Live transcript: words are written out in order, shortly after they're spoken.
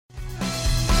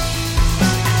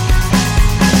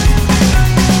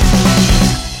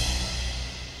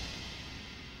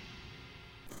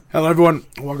Hello, everyone.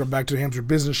 Welcome back to the Hampshire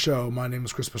Business Show. My name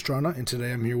is Chris Pastrana, and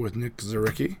today I'm here with Nick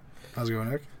Zaricki. How's it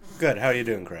going, Nick? Good. How are you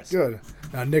doing, Chris? Good.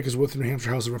 Now, Nick is with the New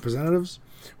Hampshire House of Representatives,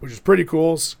 which is pretty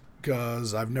cool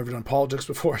because I've never done politics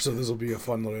before, so this will be a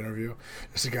fun little interview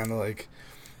just to kind of like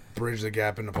bridge the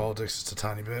gap into politics just a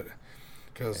tiny bit.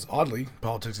 Because oddly,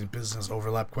 politics and business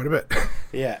overlap quite a bit.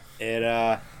 Yeah,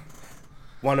 it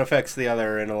one affects the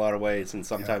other in a lot of ways, and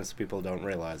sometimes people don't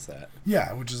realize that.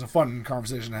 Yeah, which is a fun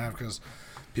conversation to have because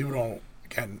people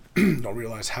don't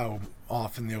realize how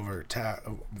often they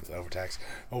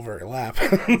overlap,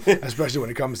 especially when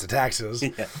it comes to taxes.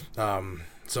 Yeah.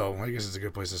 So I guess it's a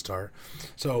good place to start.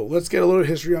 So let's get a little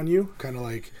history on you, kind of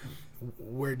like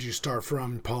where'd you start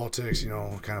from, politics,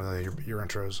 kind of your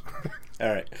intros. All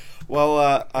right.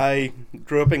 Well, I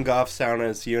grew up in Goffstown,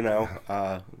 as you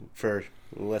know. For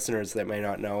listeners that may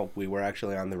not know, we were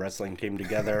actually on the wrestling team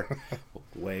together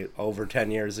way over 10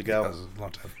 years ago. That was a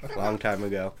long time. Long time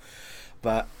ago.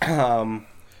 But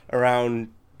around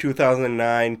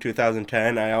 2009,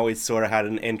 2010, I always sort of had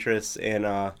an interest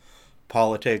in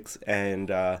politics and,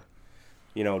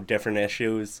 different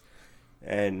issues.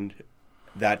 And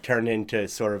that turned into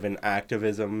sort of an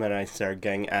activism, and I started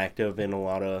getting active in a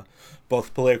lot of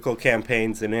both political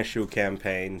campaigns and issue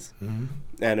campaigns. Mm-hmm.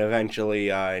 And eventually,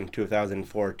 in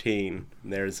 2014,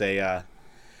 there's I'd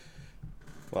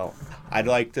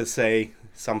like to say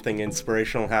something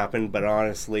inspirational happened, but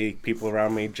honestly, people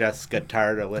around me just got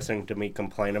tired of listening to me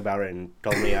complain about it and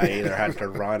told me I either had to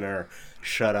run or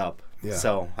shut up. Yeah.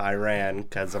 So I ran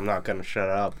because I'm not going to shut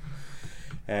up.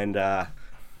 And I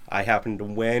happened to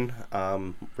win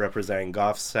representing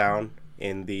Goffstown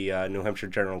in the New Hampshire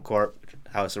General Court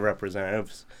House of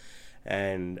Representatives.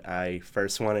 And I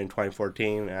first won in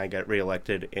 2014, and I got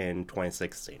reelected in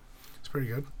 2016. It's pretty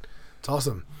good. It's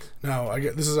awesome. Now,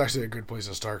 this is actually a good place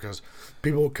to start because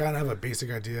people kind of have a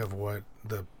basic idea of what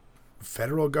the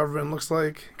federal government looks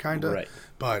like, kind of. Right.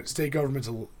 But state government's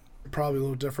probably a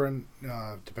little different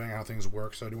depending on how things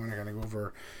work. So I do want to kind of go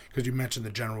over, because you mentioned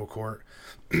the general court,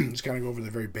 just kind of go over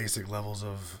the very basic levels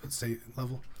of state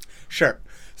level. Sure.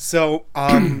 So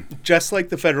just like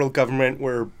the federal government,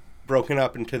 we're broken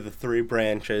up into the three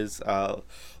branches,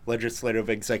 legislative,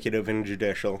 executive, and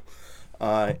judicial.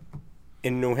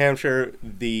 In New Hampshire,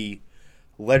 the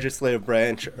legislative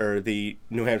branch, or the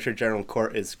New Hampshire General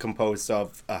Court, is composed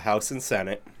of a House and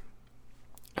Senate.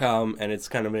 And it's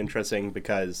kind of interesting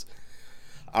because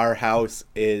our House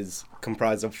is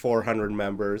comprised of 400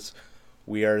 members.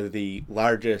 We are the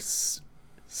largest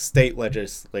state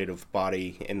legislative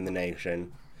body in the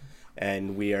nation,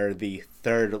 and we are the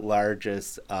third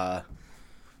largest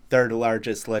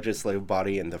legislative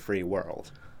body in the free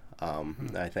world.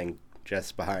 I think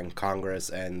just behind Congress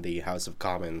and the House of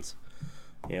Commons,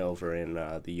 over in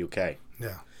the UK.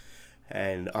 Yeah.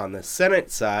 And on the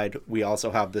Senate side, we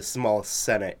also have the smallest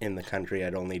Senate in the country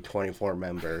at only 24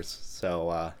 members.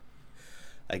 So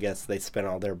I guess they spent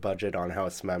all their budget on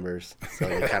House members, so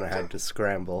they kind of had to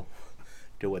scramble,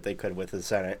 do what they could with the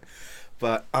Senate.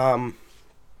 But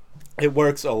it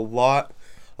works a lot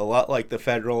like the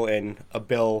federal. And a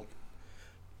bill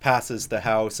passes the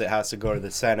House, it has to go to the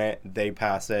Senate. They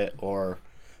pass it or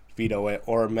veto it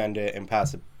or amend it and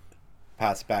pass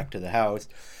back to the House.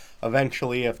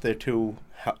 Eventually, if the two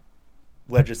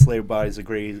legislative bodies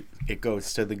agree, it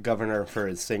goes to the governor for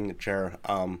his signature.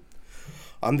 On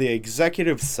the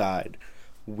executive side,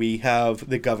 we have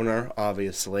the governor,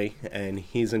 obviously, and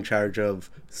he's in charge of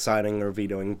signing or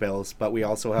vetoing bills. But we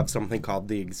also have something called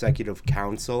the Executive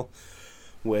Council,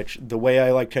 which the way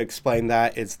I like to explain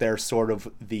that is they're sort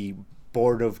of the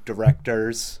board of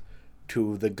directors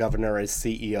to the governor as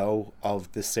CEO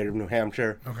of the state of New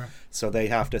Hampshire. Okay. So they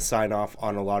have to sign off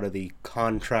on a lot of the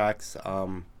contracts.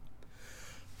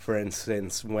 For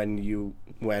instance,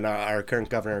 when our current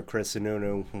governor, Chris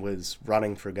Sununu, was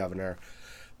running for governor,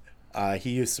 he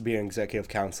used to be an executive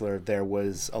counselor. There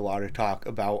was a lot of talk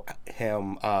about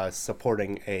him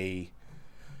supporting a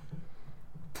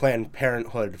Planned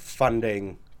Parenthood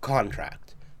funding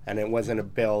contract. And it wasn't a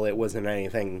bill, it wasn't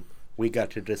anything we got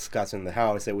to discuss in the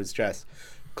House. It was just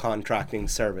contracting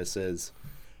services,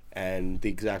 and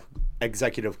the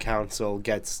executive council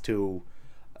gets to,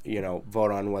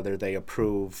 vote on whether they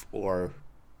approve or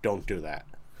don't do that.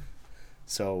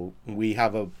 So we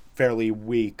have a fairly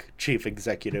weak chief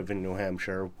executive in New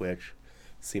Hampshire, which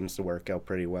seems to work out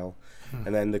pretty well.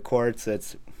 And then the courts,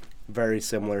 it's very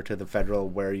similar to the federal,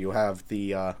 where you have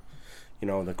the,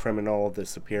 the criminal, the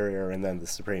superior, and then the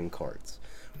Supreme Courts.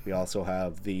 We also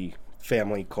have the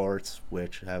family courts,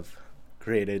 which have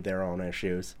created their own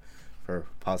issues for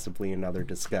possibly another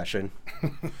discussion.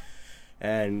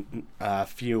 And a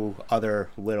few other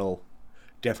little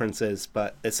differences,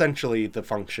 but essentially the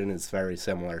function is very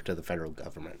similar to the federal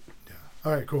government. Yeah.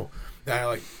 All right, cool. Yeah, I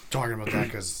like talking about that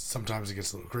because sometimes it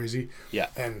gets a little crazy. Yeah.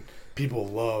 And people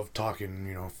love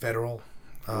talking, federal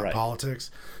politics,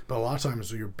 but a lot of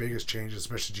times your biggest changes,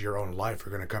 especially to your own life,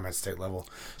 are going to come at state level.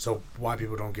 So why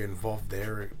people don't get involved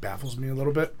there, it baffles me a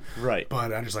little bit. Right.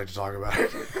 But I just like to talk about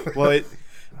it. Well,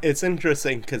 it's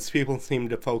interesting because people seem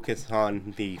to focus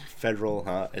on the federal,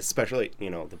 especially,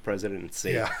 the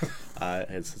presidency,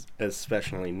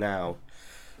 especially now.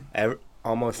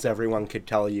 Almost everyone could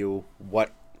tell you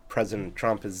what President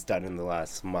Trump has done in the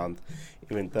last month,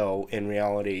 even though in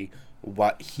reality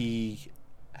what he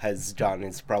has done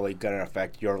is probably going to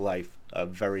affect your life a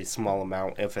very small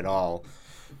amount, if at all,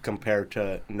 compared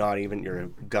to not even your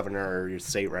governor or your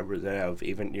state representative,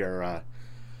 even your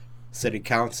city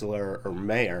councilor or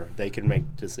mayor. They can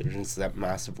make decisions that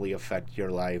massively affect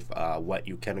your life, what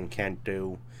you can and can't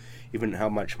do, even how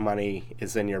much money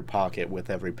is in your pocket with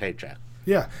every paycheck.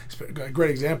 Yeah, a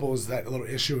great example is that little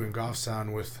issue in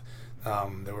Goffstown with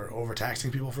they were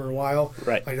overtaxing people for a while.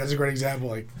 Right. Like that's a great example.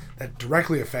 Like that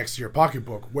directly affects your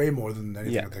pocketbook way more than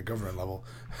anything at the government level.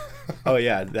 Oh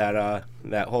yeah,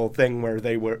 that whole thing where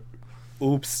they were,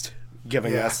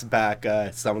 giving us back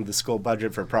some of the school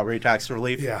budget for property tax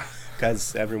relief. Yeah.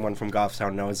 Because everyone from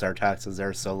Goffstown knows our taxes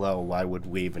are so low. Why would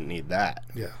we even need that?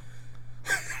 Yeah.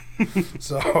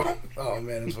 So, oh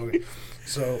man, it's funny.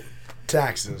 So,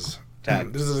 taxes.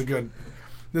 This is a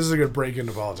good break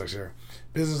into politics here.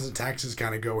 Business and taxes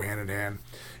kind of go hand in hand,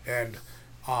 and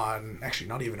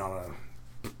not even on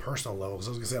a personal level. So I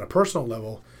was gonna say on a personal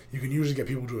level, you can usually get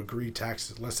people to agree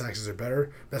less taxes are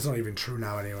better. That's not even true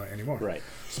now anymore. Right.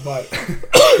 So, but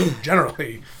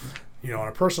generally, on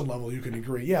a personal level, you can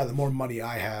agree. Yeah, the more money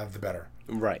I have, the better.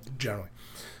 Right. Generally,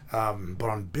 but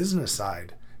on business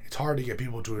side, it's hard to get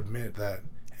people to admit that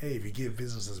hey, if you give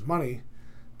businesses money,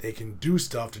 they can do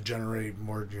stuff to generate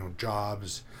more,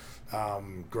 jobs,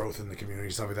 growth in the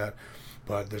community, stuff like that.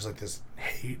 But there's like this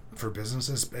hate for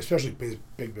businesses, especially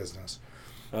big business.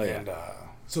 Oh yeah. And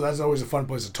so that's always a fun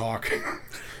place to talk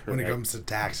when it comes to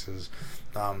taxes,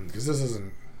 because this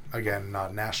isn't, again,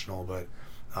 not national, but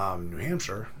New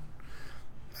Hampshire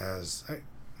has.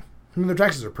 Their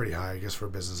taxes are pretty high, I guess, for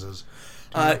businesses.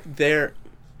 They're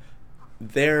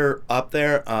up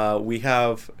there. We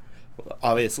have.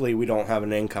 Obviously, we don't have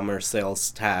an income or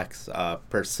sales tax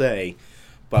per se,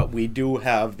 but we do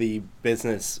have the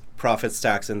business profits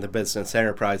tax and the business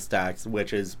enterprise tax,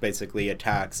 which is basically a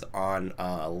tax on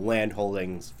land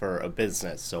holdings for a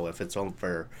business. So if it's owned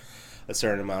for a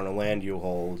certain amount of land you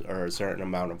hold or a certain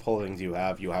amount of holdings you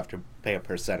have to pay a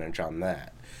percentage on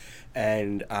that.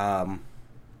 And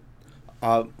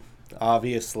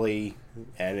obviously,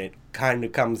 and it kind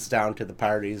of comes down to the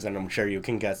parties, and I'm sure you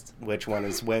can guess which one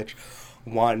is which.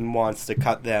 One wants to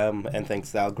cut them and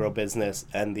thinks that'll grow business,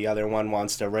 and the other one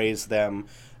wants to raise them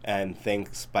and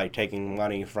thinks by taking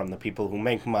money from the people who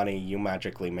make money, you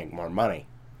magically make more money.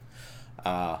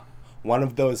 One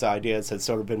of those ideas has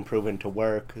sort of been proven to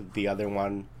work. The other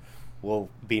one will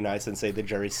be nice and say the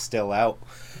jury's still out.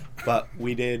 But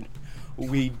we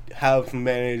have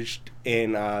managed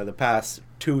in the past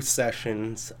 2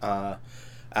 sessions,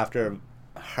 after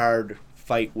a hard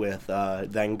fight with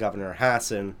then Governor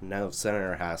Hassan, now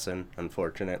Senator Hassan,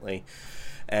 unfortunately,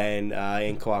 and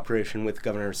in cooperation with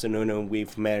Governor Sununu,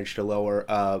 we've managed to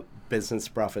lower business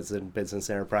profits and business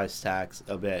enterprise tax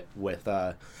a bit with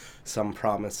some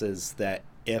promises that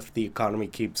if the economy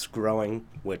keeps growing,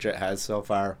 which it has so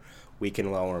far, we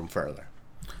can lower them further.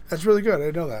 That's really good. I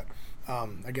didn't know that.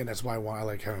 Again, that's why I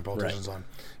like having politicians on.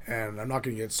 And I'm not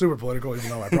going to get super political, even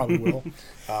though I probably will,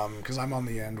 because I'm on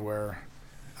the end where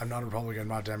I'm not a Republican, I'm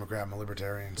not a Democrat, I'm a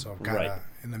Libertarian, so I'm kind of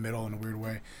in the middle in a weird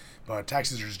way. But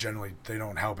taxes are just generally, they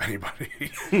don't help anybody.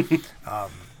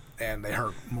 And they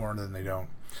hurt more than they don't.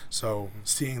 So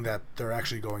seeing that they're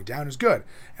actually going down is good.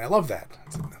 And I love that.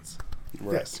 That's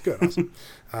yes, good. Awesome.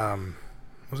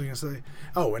 What was I going to say?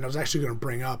 Oh, and I was actually going to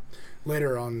bring up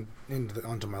later on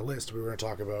onto my list, we were going to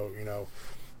talk about,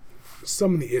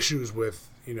 some of the issues with,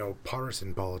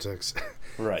 partisan politics.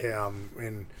 Right.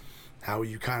 And how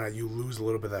you lose a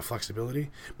little bit of that flexibility.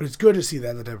 But it's good to see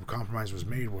that the type of compromise was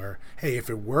made where, hey, if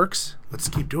it works, let's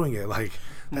keep doing it. Like,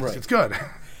 it's good.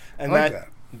 And I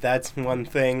like that's one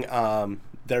thing.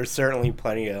 There's certainly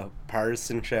plenty of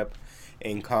partisanship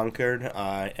in Concord.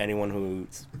 Anyone who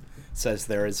says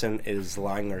there isn't is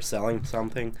lying or selling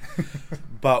something.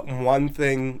 But one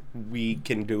thing we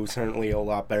can do certainly a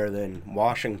lot better than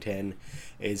Washington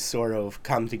is sort of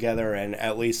come together and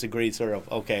at least agree sort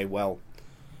of, okay, well,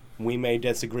 we may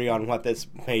disagree on what this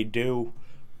may do,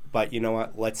 but you know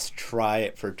what? Let's try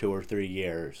it for 2 or 3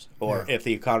 years. Or Yeah. if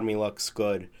the economy looks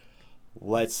good,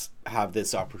 let's have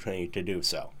this opportunity to do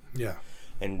so. Yeah.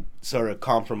 And sort of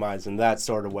compromise in that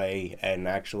sort of way and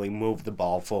actually move the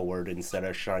ball forward instead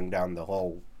of shutting down the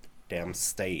whole damn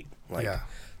state like Yeah.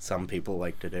 some people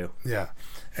like to do. Yeah.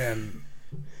 And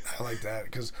I like that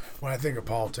because when I think of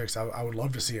politics, I would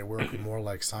love to see it work more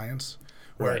like science,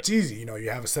 where Right. it's easy. You know, you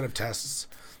have a set of tests.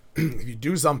 If you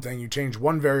do something, you change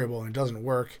one variable and it doesn't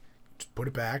work, just put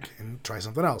it back and try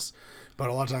something else. But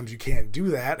a lot of times you can't do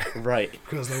that Right.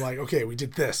 because they're like, okay, we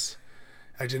did this.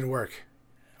 It didn't work.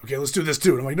 Okay, let's do this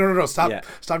too. And I'm like, no, stop. Yeah.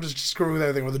 Stop just screwing with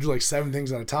everything. Or they'll do like 7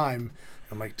 things at a time.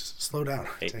 I'm like, just slow down.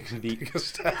 Hey, Take a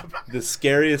step. The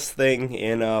scariest thing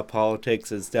in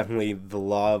politics is definitely the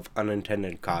law of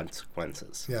unintended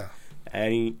consequences. Yeah.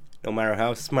 No matter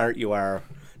how smart you are,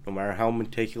 no matter how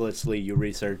meticulously you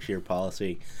research your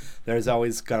policy, there's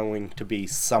always going to be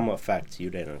some effect you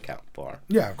didn't account for.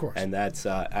 Yeah, of course. And that's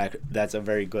a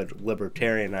very good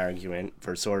libertarian argument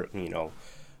for sort of,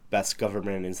 best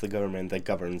government is the government that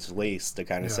governs least, to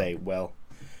kind of Yeah. say, well,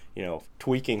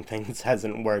 tweaking things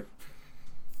hasn't worked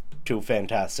too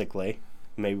fantastically.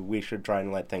 Maybe we should try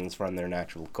and let things run their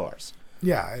natural course.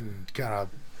 Yeah, and kind of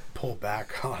pull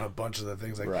back on a bunch of the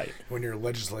things. Like Right. when you're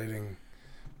legislating,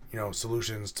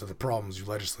 solutions to the problems you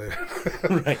legislated.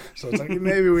 Right. So it's like,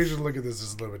 maybe we should look at this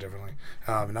a little bit differently.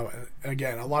 And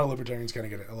again, a lot of libertarians kind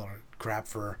of get a lot of crap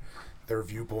for their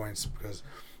viewpoints because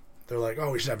they're like,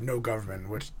 oh, we should have no government,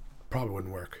 which probably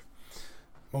wouldn't work.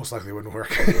 Most likely wouldn't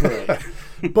work. Right.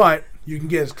 But you can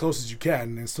get as close as you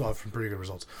can and still have some pretty good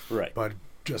results. Right. But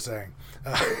just saying.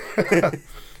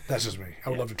 That's just me. I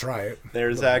would love to try it.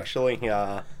 There's But, actually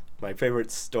my favorite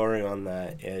story on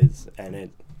that is,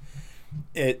 and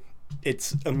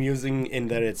it's amusing in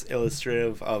that it's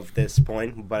illustrative of this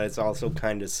point, but it's also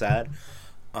kind of sad.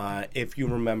 If you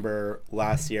remember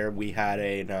last year, we had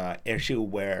an issue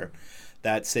where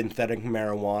that synthetic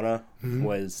marijuana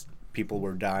was people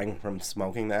were dying from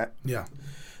smoking that. yeah.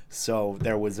 So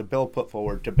there was a bill put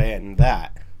forward to ban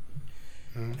that.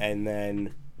 And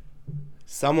then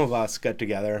some of us got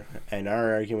together, and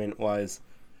our argument was,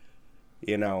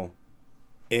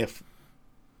 if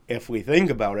we think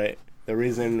about it, the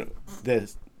reason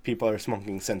this people are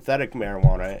smoking synthetic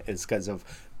marijuana is because of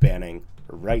banning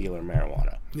regular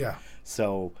marijuana. Yeah.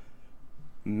 So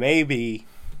maybe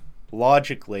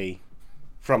logically,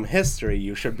 from history,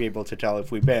 you should be able to tell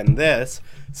if we ban this,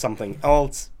 something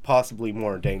else, possibly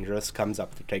more dangerous, comes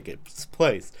up to take its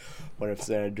place. But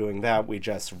instead of doing that, we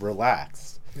just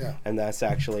relax. Yeah. And that's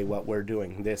actually what we're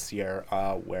doing this year,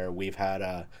 where we've had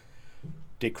a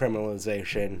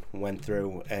decriminalization went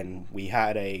through, and we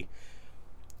had a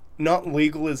not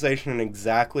legalization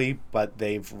exactly, but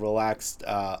they've relaxed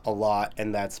a lot,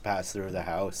 and that's passed through the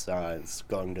House. It's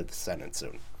going to the Senate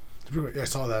soon. I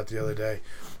saw that the other day,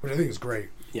 which I think is great.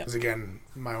 Yeah. Because again,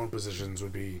 my own positions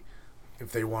would be,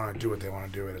 if they want to do what they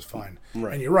want to do, it's fine.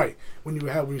 Right. And you're right. When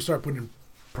you start putting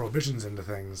prohibitions into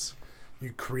things,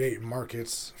 you create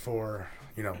markets for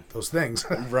those things.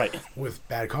 Right. With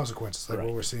bad consequences, like Right.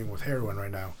 what we're seeing with heroin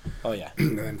right now, Oh, yeah.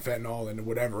 and then fentanyl and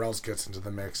whatever else gets into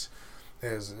the mix.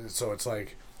 So it's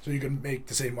like, so you can make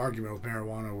the same argument with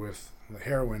marijuana with the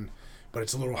heroin, but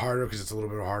it's a little harder because it's a little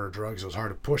bit of a harder drug, so it's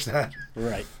hard to push that.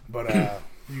 Right. But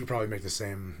you could probably make the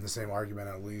same argument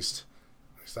at least.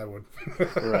 At least I would.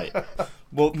 Right.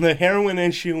 Well, the heroin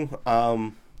issue,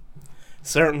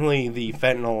 certainly the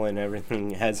fentanyl and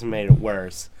everything has made it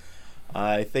worse.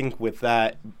 I think with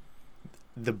that,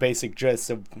 the basic gist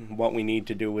of what we need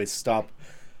to do is stop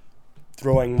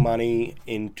throwing money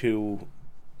into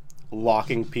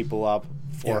locking people up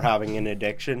for Yeah. having an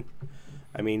addiction.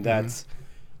 I mean, that's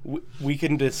we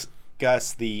can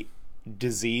discuss the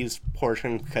disease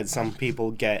portion because some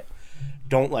people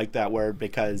don't like that word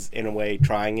because in a way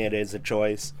trying it is a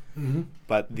choice.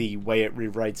 But the way it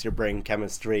rewrites your brain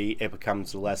chemistry, it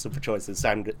becomes less of a choice as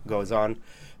time goes on.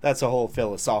 That's a whole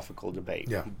philosophical debate.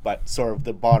 Yeah. But sort of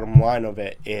the bottom line of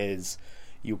it is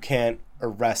you can't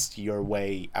arrest your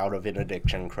way out of an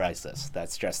addiction crisis.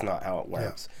 That's just not how it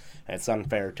works. And it's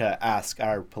unfair to ask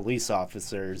our police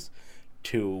officers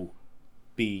to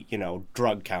be,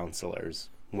 drug counselors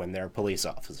when they're police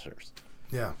officers.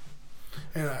 Yeah.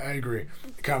 And I agree.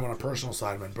 Kind of on a personal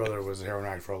side, my brother was a heroin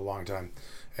addict for a long time.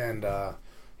 And,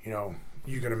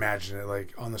 you can imagine it,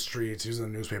 like, on the streets. He was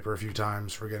in the newspaper a few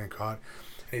times for getting caught.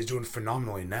 And he's doing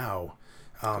phenomenally now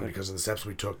because of the steps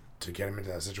we took to get him into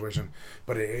that situation.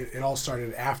 But it all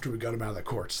started after we got him out of the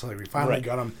courts. So, like, we finally Right.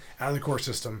 got him out of the court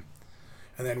system.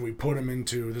 And then we put him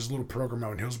into this little program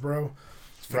out in Hillsborough.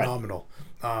 It's phenomenal.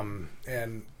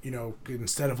 And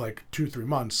instead of like 2-3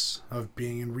 months of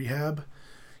being in rehab,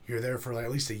 you're there for like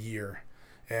at least a year,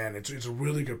 and it's a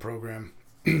really good program.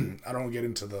 I don't get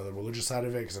into the religious side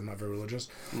of it because I'm not very religious,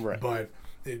 Right. but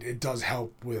it does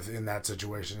help in that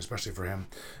situation, especially for him.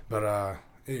 But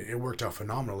it worked out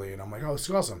phenomenally, and I'm like, oh, this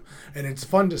is awesome. And it's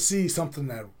fun to see something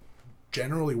that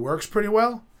generally works pretty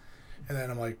well, and then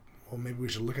I'm like, well, maybe we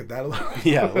should look at that a little.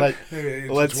 Yeah,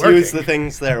 let's use the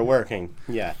things that are working.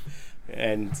 Yeah.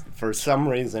 And for some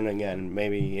reason, again,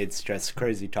 maybe it's just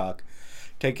crazy talk,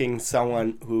 taking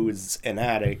someone who's an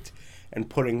addict and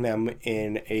putting them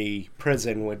in a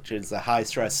prison, which is a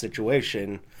high-stress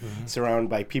situation, surrounded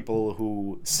by people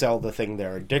who sell the thing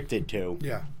they're addicted to.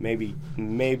 Yeah. Maybe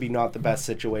not the best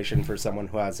situation for someone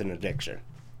who has an addiction.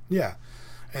 Yeah.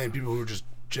 And people who just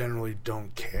generally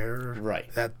don't care Right.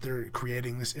 that they're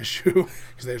creating this issue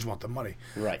because they just want the money.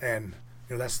 Right. And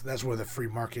that's where the free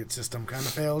market system kind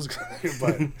of fails,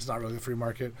 but it's not really the free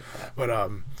market. But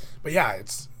yeah,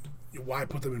 it's why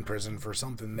put them in prison for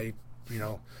something they,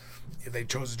 if they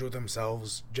chose to do it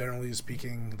themselves, generally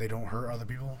speaking, they don't hurt other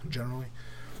people, generally.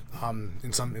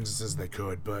 In some instances they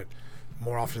could, but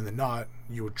more often than not,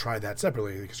 you would try that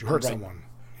separately because you hurt someone.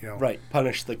 Right.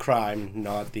 Punish the crime,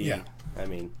 not the... Yeah. I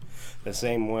mean, the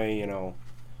same way,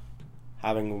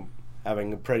 having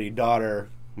a pretty daughter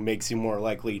makes you more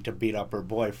likely to beat up her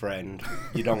boyfriend.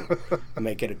 You don't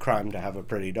make it a crime to have a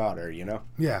pretty daughter,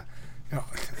 Yeah.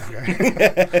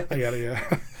 Okay. I got it,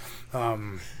 yeah.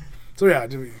 So yeah,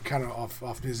 kind of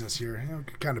off business here,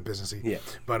 kind of businessy. Yeah.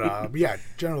 But yeah,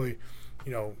 generally,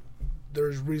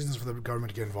 there's reasons for the government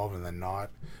to get involved and then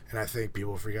not, and I think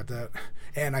people forget that.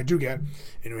 And I do get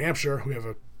in New Hampshire we have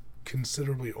a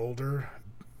considerably older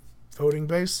voting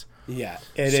base. Yeah,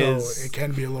 it is. So it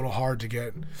can be a little hard to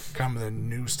get kind of the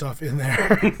new stuff in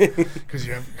there because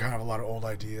you have kind of a lot of old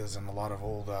ideas and a lot of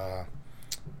old, I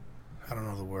don't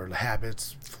know the word,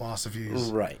 habits,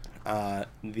 philosophies. Right.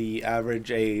 The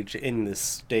average age in this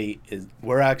state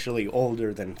we're actually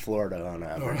older than Florida on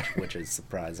average, which is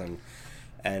surprising.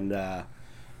 And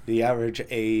the average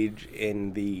age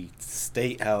in the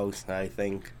state house, I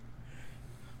think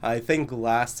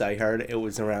last I heard it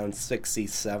was around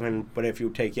 67, but if you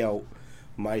take out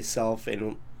myself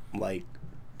and like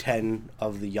 10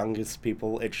 of the youngest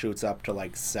people, it shoots up to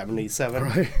like 77.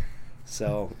 Right.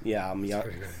 So, yeah, I'm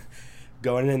young.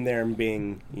 Going in there and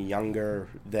being younger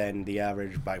than the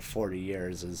average by 40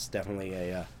 years is definitely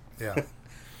an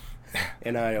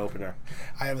eye-opener.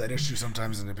 I have that issue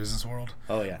sometimes in the business world.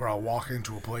 Oh, yeah. Where I'll walk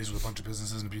into a place with a bunch of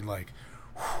businesses and be like,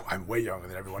 I'm way younger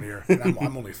than everyone here. And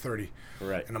I'm only 30.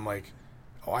 Right. And I'm like,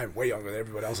 oh, I'm way younger than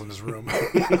everybody else in this room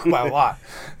by a lot.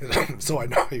 So I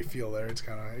know how you feel there. It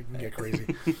can get crazy.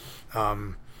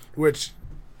 Which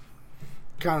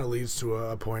kind of leads to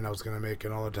a point I was going to make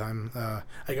all the time.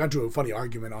 I got into a funny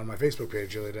argument on my Facebook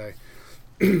page the other day.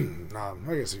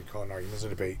 I guess you could call it an argument. It was a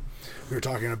debate. We were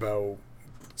talking about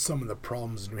some of the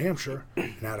problems in New Hampshire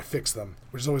and how to fix them,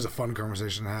 which is always a fun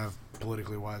conversation to have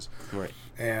politically wise. Right.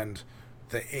 And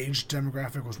the age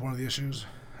demographic was one of the issues.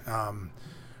 Then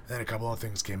a couple other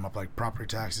things came up, like property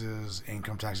taxes,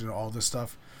 income taxes, all this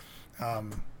stuff.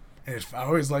 And I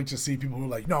always like to see people who are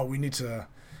like, no, we need to,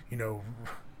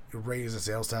 raise the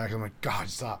sales tax. I'm like, God,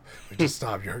 stop. Just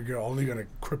stop. You're only going to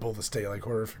cripple the state, like,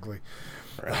 horrifically.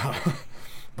 Right.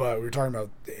 But we were talking about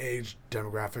the age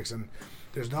demographics, and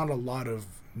there's not a lot of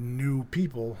new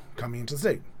people coming into the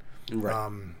state.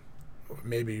 Right.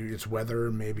 Maybe it's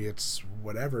weather, maybe it's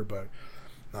whatever, but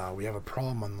we have a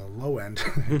problem on the low end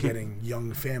getting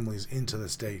young families into the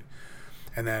state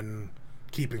and then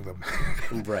keeping them.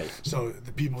 Right. So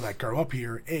the people that grow up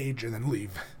here age and then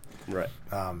leave. Right.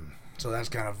 So that's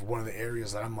kind of one of the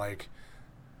areas that I'm like,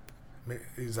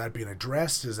 is that being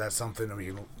addressed? Is that something that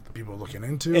people are looking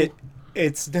into?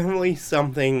 It's definitely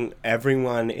something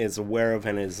everyone is aware of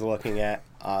and is looking at.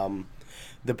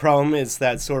 The problem is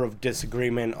that sort of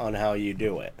disagreement on how you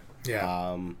do it.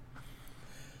 Yeah.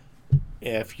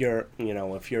 If you're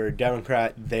a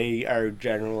Democrat, they are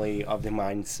generally of the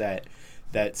mindset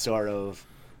that sort of,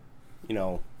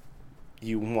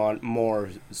 you want more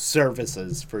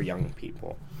services for young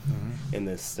people in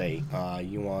this state.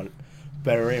 You want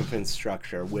better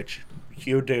infrastructure, which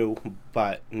you do,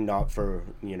 but not for,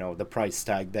 the price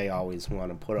tag they always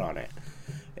want to put on it.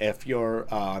 If you're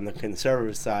on the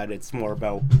conservative side, it's more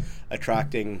about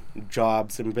attracting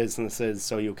jobs and businesses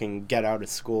so you can get out of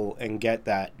school and get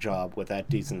that job with that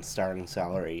decent starting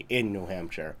salary in New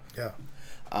Hampshire.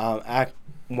 Yeah.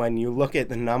 When you look at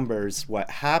the numbers,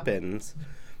 what happens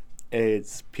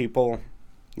is people,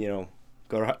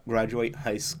 graduate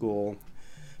high school,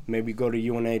 maybe go to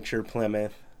UNH or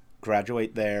Plymouth,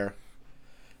 graduate there,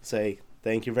 say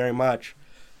thank you very much,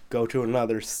 go to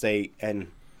another state, and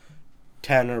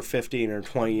 10 or 15 or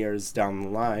 20 years down the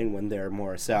line, when they're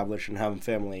more established and having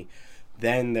family,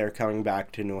 then they're coming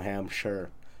back to New Hampshire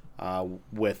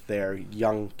with their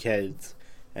young kids,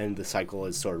 and the cycle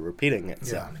is sort of repeating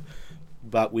itself. Yeah.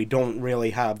 But we don't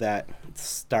really have that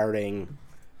starting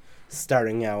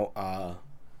out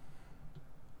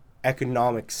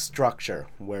economic structure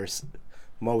where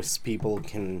most people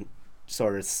can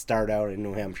sort of start out in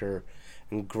New Hampshire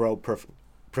and grow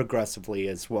progressively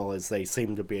as well as they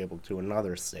seem to be able to in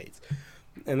other states.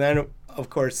 And then, of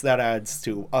course, that adds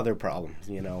to other problems.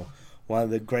 One of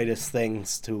the greatest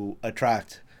things to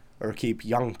attract or keep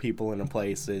young people in a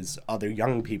place is other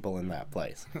young people in that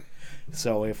place.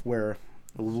 So if we're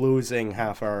losing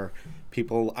half our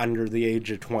people under the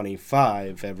age of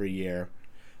 25 every year,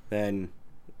 then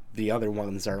the other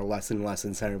ones are less and less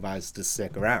incentivized to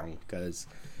stick around, because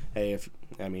hey, if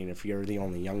you're the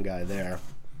only young guy there,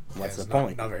 what's the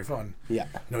point? Not very fun. Yeah.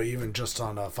 Even just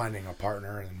on finding a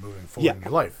partner and moving forward in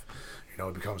your life,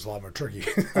 it becomes a lot more tricky.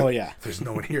 Oh yeah. If there's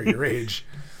no one here your age,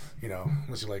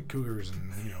 unless you like cougars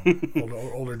and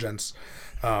older gents,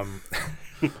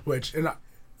 which I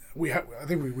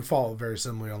think we follow very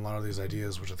similarly on a lot of these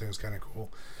ideas, which I think is kind of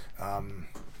cool.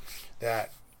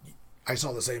 That I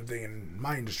saw the same thing in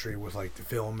my industry with like the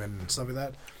film and stuff like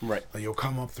that. Right. Like you'll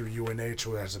come up through UNH,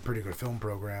 which has a pretty good film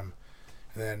program,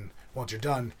 and then once you're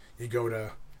done, you go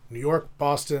to New York,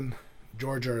 Boston,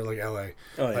 Georgia, or like LA.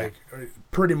 Oh yeah. Like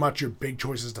pretty much your big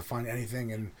choices to find anything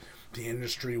in the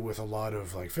industry with a lot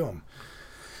of like film.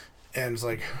 And it's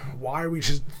like, why are we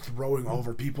just throwing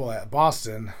over people at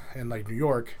Boston and like New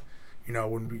York,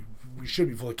 when we should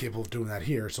be fully capable of doing that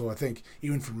here. So I think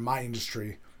even for my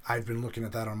industry, I've been looking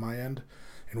at that on my end,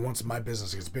 and once my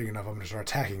business gets big enough, I'm going to start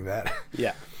attacking that.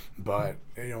 Yeah. But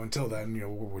until then,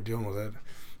 we're dealing with it.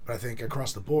 But I think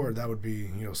across the board, that would be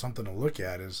something to look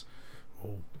at is,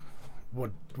 well,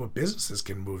 what businesses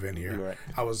can move in here. Right.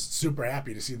 I was super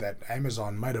happy to see that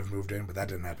Amazon might have moved in, but that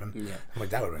didn't happen. Yeah. I'm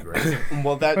like, that would have been great.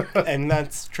 Well,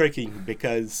 that's tricky,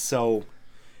 because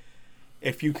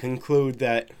if you conclude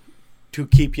that to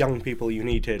keep young people you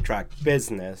need to attract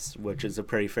business, which is a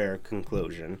pretty fair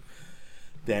conclusion,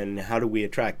 then how do we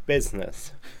attract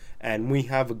business? And we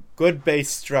have a good base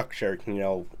structure,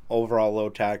 overall low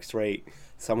tax rate.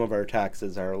 Some of our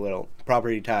taxes are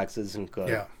property taxes isn't good.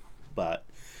 Yeah. But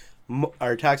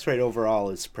our tax rate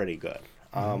overall is pretty good.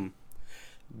 Mm-hmm.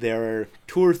 There are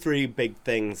 2 or 3 big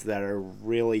things that are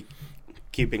really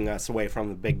keeping us away from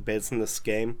the big business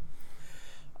game.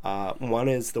 One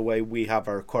is the way we have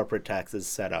our corporate taxes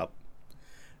set up.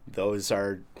 Those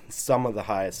are some of the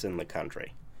highest in the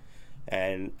country.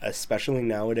 And especially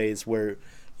nowadays, where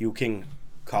you can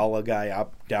call a guy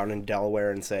up down in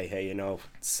Delaware and say, hey,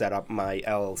 set up my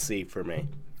LLC for me.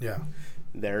 Yeah.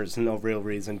 There's no real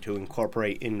reason to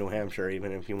incorporate in New Hampshire,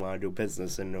 even if you want to do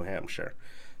business in New Hampshire.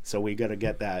 So we got to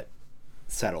get that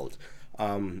settled.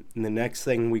 The next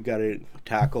thing we got to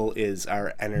tackle is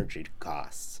our energy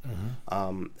costs.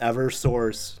 Mm-hmm.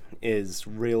 Eversource is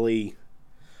really,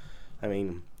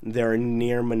 they're a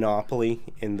near monopoly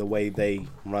in the way they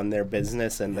run their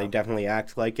business, and they definitely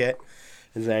act like it.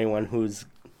 Is anyone who's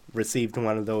received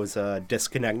one of those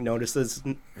disconnect notices?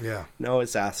 Yeah. No,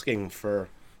 it's asking for,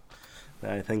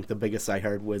 I think the biggest I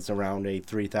heard was around a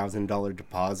 $3,000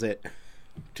 deposit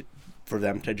for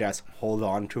them to just hold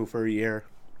on to for a year,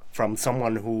 from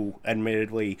someone who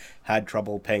admittedly had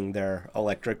trouble paying their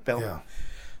electric bill.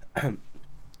 Yeah.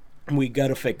 We got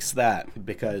to fix that,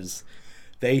 because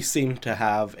they seem to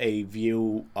have a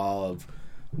view of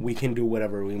we can do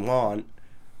whatever we want,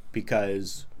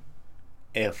 because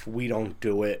if we don't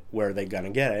do it, where are they going to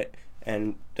get it?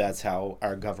 And that's how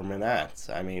our government acts.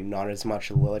 Not as much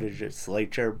the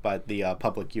legislature, but the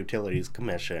Public Utilities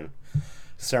Commission,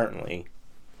 certainly.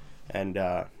 And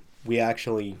we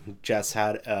actually just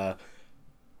had a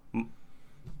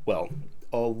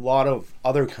lot of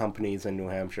other companies in New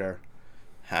Hampshire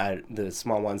the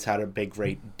small ones had a big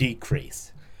rate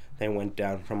decrease. They went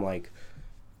down from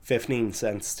 15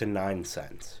 cents to 9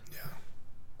 cents.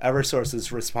 Yeah.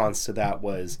 Eversource's response to that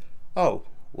was,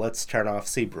 let's turn off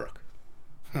Seabrook.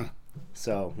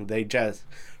 So they just,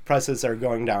 prices are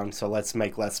going down, so let's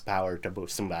make less power to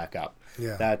boost them back up.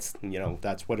 Yeah. That's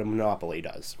what a monopoly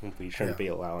does. We shouldn't be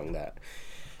allowing that.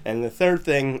 And the third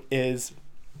thing is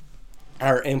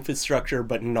our infrastructure,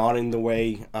 but not in the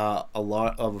way a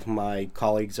lot of my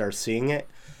colleagues are seeing it.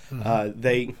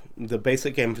 Mm-hmm. The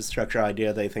basic infrastructure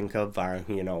idea they think of are,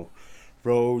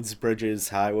 roads, bridges,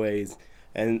 highways,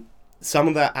 and some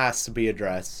of that has to be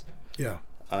addressed. Yeah.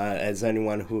 As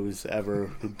anyone who's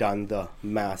ever done the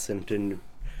Mass into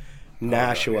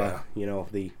Nashua,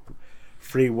 the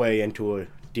freeway into a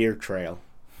deer trail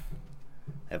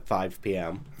at 5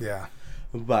 p.m. Yeah.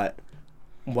 But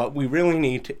what we really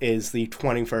need is the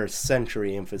 21st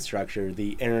century infrastructure,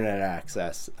 the internet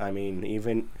access. I mean,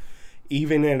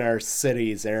 even in our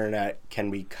cities, internet can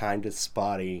be kind of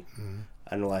spotty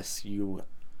unless you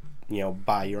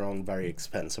buy your own very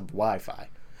expensive Wi-Fi.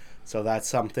 So that's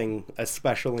something,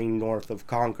 especially north of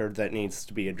Concord, that needs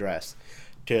to be addressed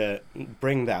to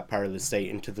bring that part of the state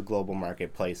into the global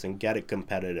marketplace and get it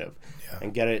competitive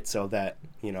and get it so that,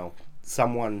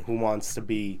 someone who wants to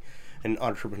be an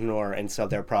entrepreneur and sell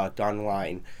their product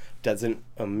online doesn't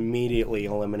immediately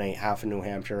eliminate half of New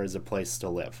Hampshire as a place to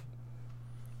live.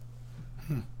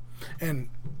 And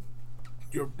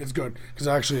it's good, because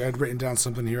actually I'd written down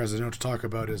something here as a note to talk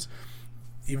about is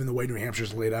even the way New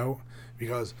Hampshire's laid out,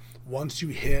 because once you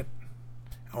hit,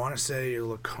 I want to say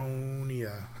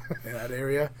Laconia, in that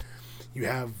area, you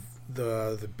have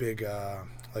the big,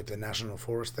 like the National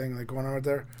Forest thing like going on right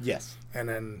there. Yes. And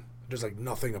then there's like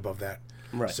nothing above that.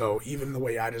 Right. So even the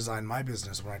way I design my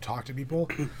business, when I talk to people,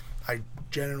 I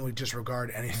generally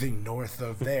disregard anything north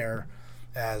of there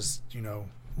as,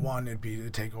 one,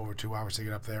 it'd take over 2 hours to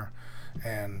get up there,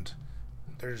 and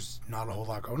there's not a whole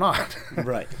lot going on.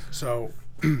 Right. So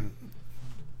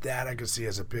that I could see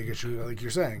as a big issue, like you're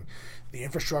saying. The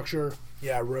infrastructure,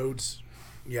 roads,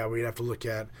 we'd have to look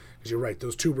at, because you're right,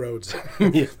 those two roads,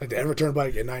 like the Everett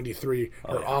Turnpike and 93,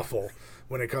 are awful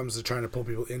when it comes to trying to pull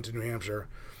people into New Hampshire.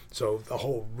 So the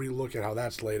whole relook at how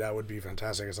that's laid out would be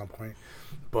fantastic at some point.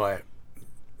 But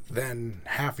then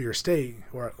half of your state,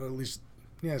 or at least,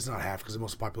 it's not half because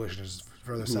most of the population is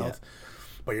further south,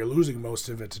 but you're losing most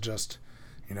of it to just,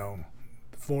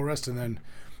 forest, and then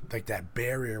like that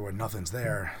barrier where nothing's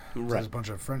there. Right. There's a bunch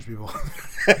of French people.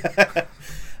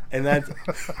 And that's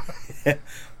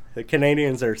the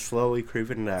Canadians are slowly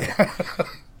creeping down.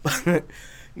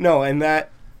 No, and that,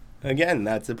 again,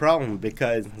 that's a problem,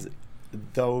 because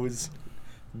those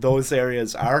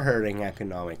areas are hurting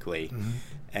economically,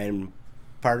 and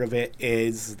part of it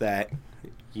is that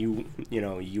you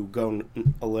go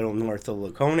a little north of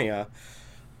Laconia,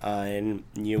 and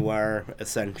you are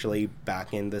essentially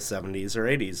back in the 70s or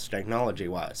 80s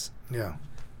technology-wise. Yeah.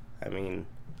 I mean,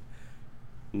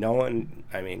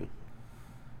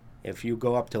 if you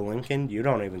go up to Lincoln, you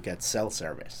don't even get cell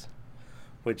service,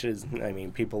 which is,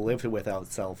 people live without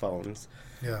cell phones,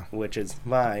 which is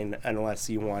fine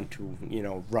unless you want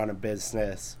to, run a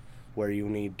business where you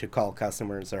need to call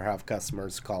customers or have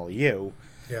customers call you.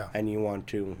 Yeah. And you want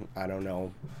to,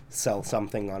 sell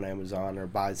something on Amazon or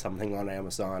buy something on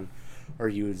Amazon or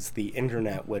use the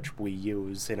internet, which we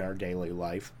use in our daily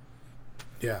life.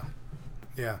 Yeah.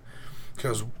 Yeah.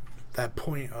 Because that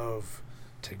point of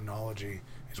technology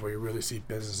is where you really see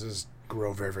businesses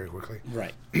grow very, very quickly.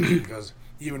 Right. Because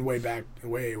even way back,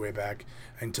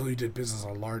 until you did business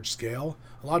on a large scale,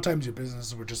 a lot of times your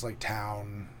businesses were just like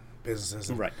town businesses.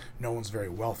 And right. No one's very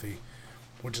wealthy,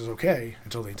 which is okay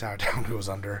until the entire town goes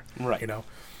under. Right.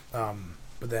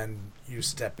 But then you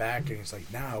step back and it's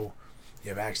like now you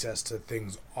have access to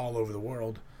things all over the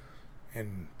world,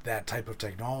 and that type of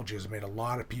technology has made a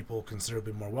lot of people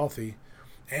considerably more wealthy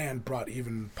and brought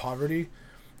even poverty.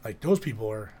 Like those people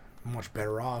are much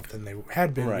better off than they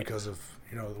had been because of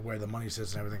where the money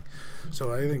sits and everything.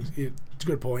 So I think it's a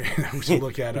good point. We should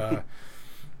look at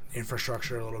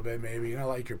infrastructure a little bit maybe. I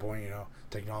like your point.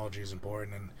 Technology is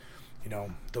important,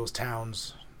 and those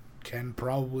towns can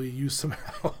probably use some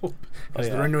help because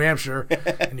they're in New Hampshire,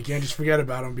 and you can't just forget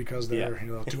about them because they're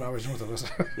 2 hours north of us.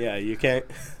 Yeah, you can't.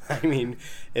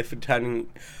 If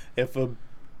a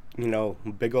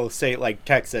big old state like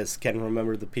Texas can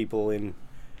remember the people in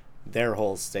their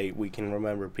whole state, we can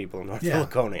remember people in North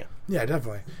Laconia. Yeah,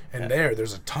 definitely. And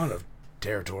there's a ton of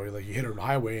territory. Like you hit a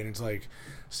highway and it's like,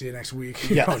 see you next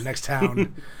week. Next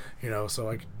town. So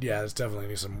like, it's definitely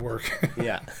needs some work.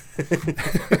 Yeah.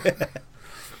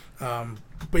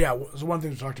 So one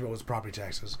thing we talked about was property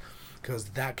taxes, because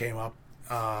that came up.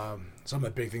 Some of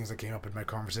the big things that came up in my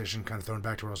conversation, kind of throwing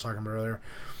back to what I was talking about earlier,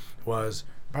 was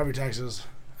property taxes,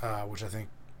 which I think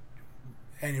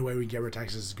any way we get rid of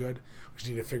taxes is good. We just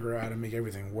need to figure out how to make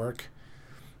everything work,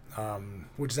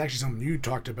 which is actually something you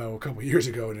talked about a couple of years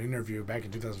ago in an interview back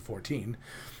in 2014,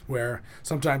 where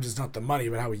sometimes it's not the money,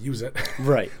 but how we use it.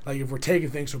 Right. Like if we're taking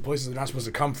things from places they're not supposed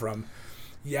to come from,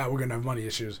 we're going to have money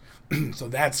issues. So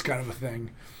that's kind of a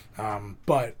thing.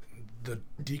 But the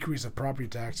decrease of property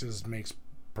taxes makes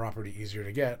property easier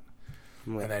to get.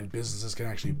 Right. and then businesses can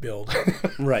actually build.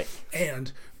 Right.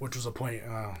 And, which was a point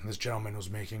this gentleman was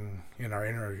making in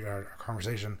our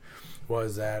conversation,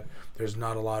 was that there's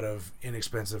not a lot of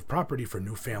inexpensive property for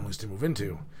new families to move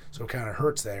into. So it kind of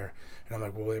hurts there. And I'm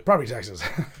like, well, property taxes.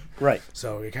 Right.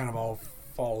 So it kind of all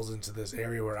falls into this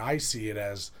area where I see it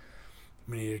as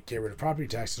we need to get rid of property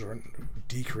taxes or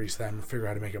decrease them and figure out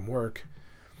how to make them work.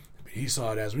 But he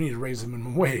saw it as we need to raise the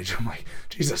minimum wage. I'm like,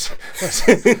 Jesus,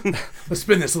 let's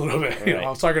spin this a little bit. You know, I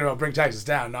was talking about bring taxes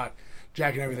down, not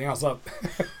jacking everything else up.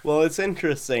 Well, it's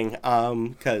interesting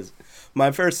because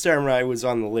my first term I was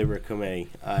on the Labor Committee,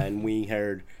 and we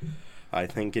heard, I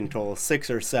think, in total 6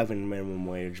 or 7 minimum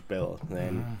wage bills,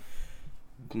 and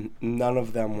none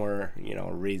of them were,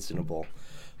 reasonable.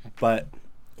 But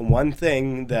one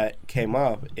thing that came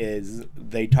up is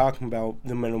they talk about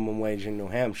the minimum wage in New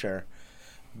Hampshire.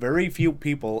 Very few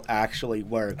people actually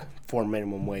work for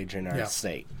minimum wage in our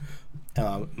state.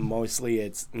 Mostly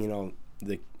it's,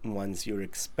 the ones you would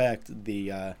expect,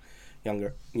 the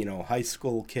younger, high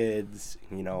school kids,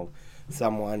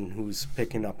 someone who's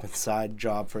picking up a side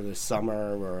job for the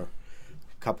summer or a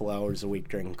couple hours a week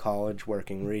during college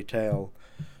working retail.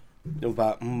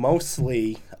 But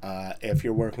mostly, if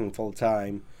you're working full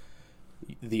time,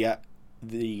 the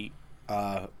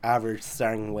average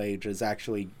starting wage is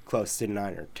actually close to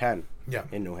 9 or 10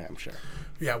 in New Hampshire.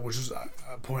 Yeah, which is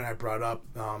a point I brought up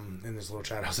in this little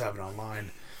chat I was having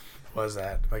online, was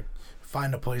that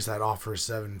find a place that offers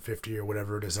 $7.50 or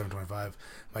whatever it is,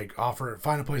 $7.25.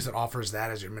 Find a place that offers that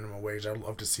as your minimum wage. I'd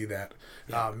love to see that.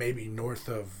 Yeah. Maybe north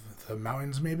of the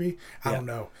mountains, maybe. I don't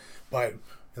know, but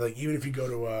even if you go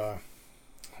to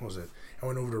what was it? I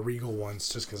went over to Regal once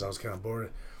just because I was kind of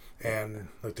bored, and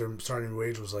their starting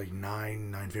wage was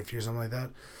 $9.50 or something like that.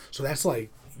 So that's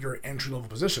your entry level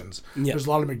positions. Yeah. There's a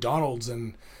lot of McDonald's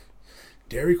and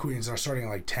Dairy Queens are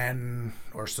starting at 10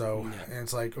 or so, and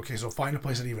it's okay, so find a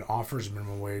place that even offers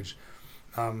minimum wage.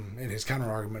 And his counter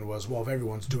argument was, well, if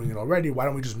everyone's doing it already, why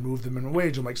don't we just move the minimum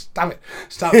wage? I'm like, stop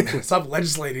it, stop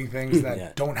legislating things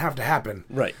that don't have to happen.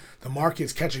 Right. The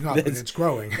market's catching up and it's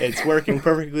growing. It's working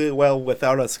perfectly well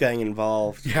without us getting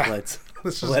involved. Yeah. Let's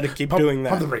just let it keep doing that.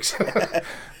 Pump the brakes.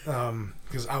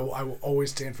 Because I will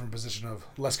always stand from a position of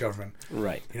less government.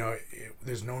 Right.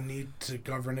 There's no need to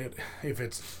govern it if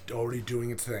it's already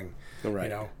doing its thing.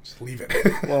 Right. Just leave it.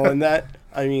 Well, and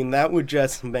that would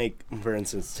just make, for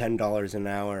instance, $10 an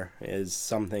hour is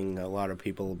something a lot of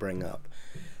people bring up.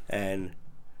 And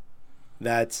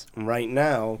that's, right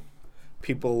now,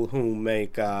 people who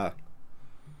make $10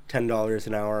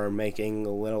 an hour are making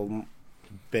a little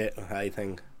bit, I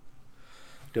think,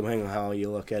 depending on how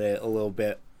you look at it, a little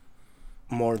bit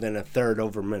more than a third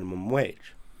over minimum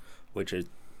wage, which is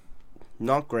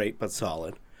not great, but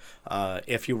solid.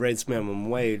 If you raise minimum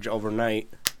wage overnight,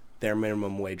 they're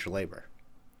minimum wage labor.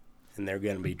 And they're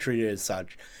going to be treated as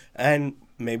such and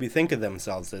maybe think of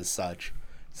themselves as such.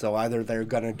 So either they're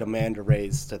going to demand a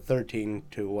raise to 13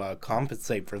 to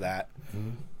compensate for that,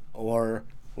 or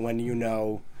when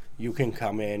you can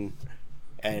come in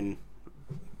and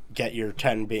get your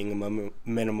 10 being a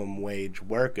minimum wage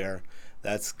worker,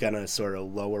 that's going to sort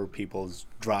of lower people's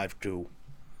drive to,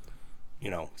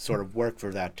 sort of work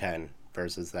for that 10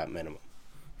 versus that minimum.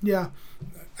 Yeah,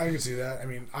 I can see that. I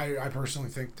mean, I personally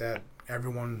think that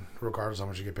everyone, regardless of how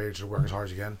much you get paid, should work as hard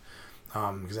as you can,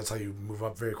 because that's how you move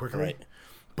up very quickly. Right.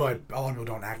 But a lot of people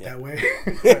don't act that way.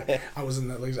 I was in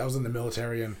the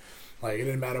military, and it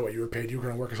didn't matter what you were paid. You were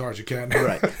going to work as hard as you can.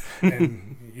 Right.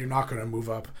 And you're not going to move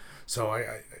up. So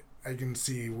I can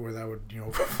see where that would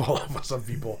fall off of some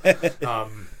people. I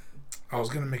was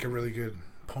going to make a really good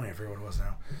point. I forget what it was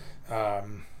now.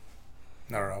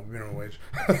 I don't know, minimum wage.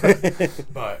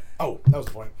 But, that was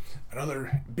the point.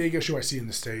 Another big issue I see in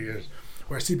the state is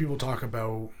where I see people talk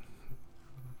about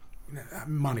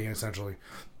money, essentially.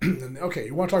 And, okay,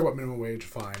 you want to talk about minimum wage,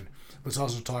 fine. Let's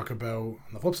also talk about,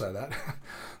 on the flip side of that,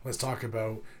 let's talk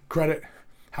about credit,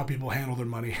 how people handle their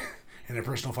money, and their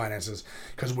personal finances.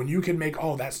 Because when you can make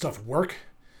all that stuff work,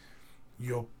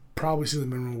 you'll probably see the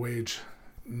minimum wage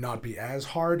not be as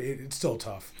hard. It's still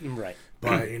tough. Right.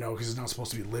 But, because it's not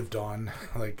supposed to be lived on.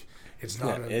 It's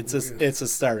not. Yeah, it's a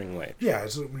starting wage. Yeah,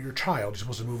 it's when you're a child, you're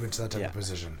supposed to move into that type of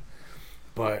position.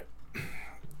 But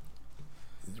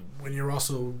when you're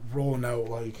also rolling out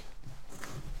a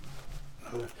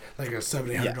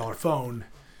 $700-800 phone,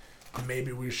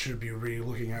 maybe we should be really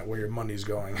looking at where your money's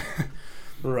going.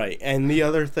 Right. And the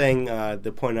other thing,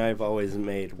 the point I've always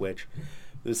made, which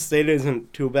the state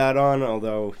isn't too bad on,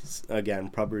 although, again,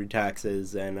 property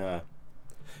taxes and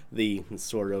the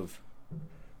sort of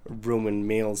room and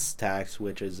meals tax,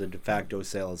 which is a de facto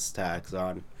sales tax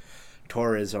on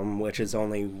tourism, which is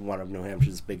only one of New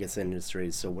Hampshire's biggest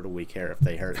industries, so what do we care if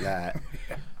they hurt that?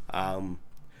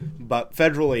 But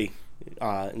federally,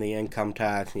 the income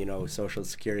tax, Social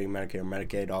Security, Medicare,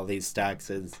 Medicaid, all these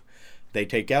taxes they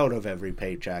take out of every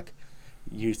paycheck,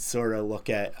 you sort of look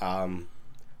at,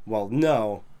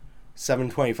 no,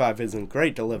 $7.25 isn't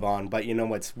great to live on, but you know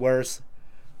what's worse?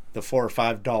 The $4 or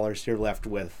 $5 you're left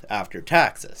with after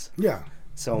taxes. Yeah.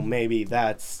 So maybe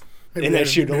that's an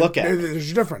issue to look at.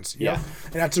 There's a difference. Yeah.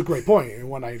 And that's a great point. And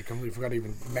one I completely forgot to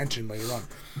even mention later on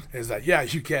is that,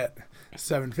 you get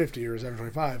 $7.50 or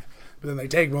 $7.25, but then they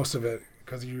take most of it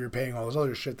because you're paying all this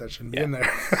other shit that shouldn't be in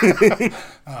there.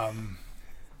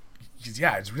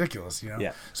 It's ridiculous,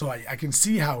 Yeah. So I can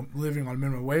see how living on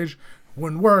minimum wage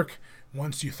wouldn't work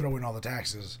once you throw in all the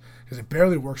taxes, because it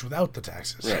barely works without the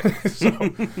taxes. Right.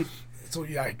 so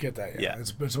I get that. Yeah.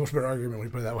 It's a much better argument when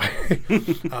you put it that way.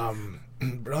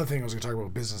 But another thing I was going to talk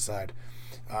about, business side.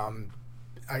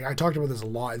 I talked about this a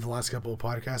lot in the last couple of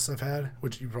podcasts I've had,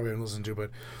 which you probably haven't listened to,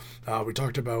 but we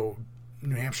talked about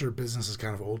New Hampshire business is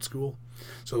kind of old school.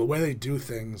 So the way they do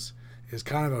things is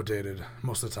kind of outdated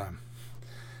most of the time.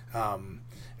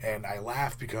 And I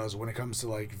laugh because when it comes to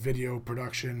like video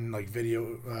production, like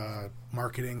video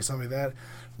marketing, stuff like that,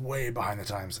 way behind the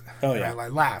times. Oh, yeah. And I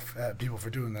laugh at people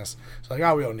for doing this. It's like,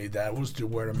 we don't need that. We'll just do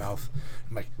word of mouth.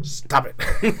 I'm like, stop it.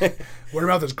 Word of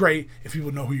mouth is great if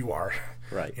people know who you are.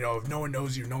 Right. If no one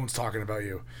knows you, no one's talking about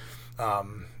you.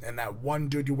 And that one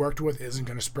dude you worked with isn't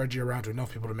going to spread you around to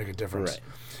enough people to make a difference. Right.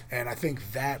 And I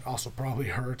think that also probably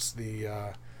hurts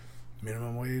the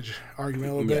minimum wage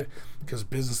argument a little bit, because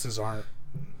businesses aren't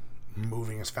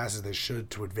moving as fast as they should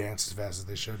to advance as fast as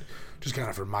they should, just kind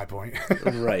of from my point.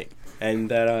 Right. And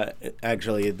that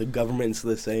actually the government's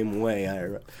the same way.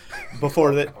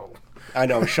 I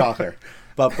know, shocker,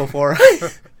 but before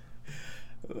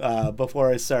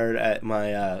I started at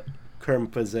my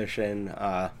current position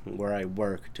where I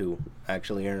work to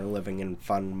actually earn a living and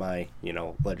fund my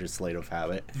legislative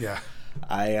habit,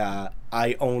 I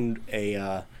owned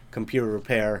a computer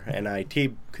repair and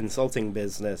IT consulting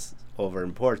business over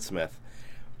in Portsmouth,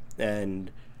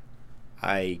 and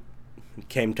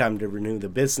came time to renew the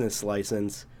business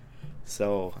license,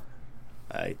 so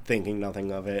thinking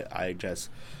nothing of it, I just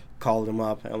called them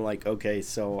up. I'm like, okay,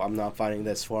 so I'm not finding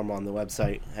this form on the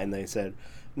website, and they said,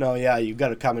 no, you got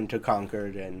to come into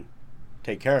Concord and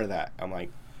take care of that. I'm like,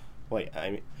 wait,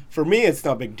 for me it's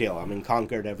no big deal. I'm in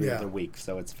Concord every other week,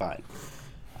 so it's fine.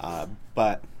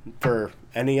 But for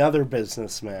any other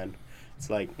businessman, it's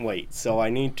like, wait, so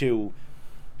I need to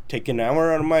take an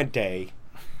hour out of my day,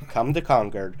 come to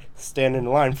Concord, stand in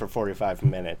line for 45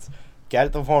 minutes,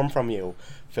 get the form from you,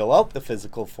 fill out the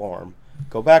physical form,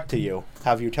 go back to you,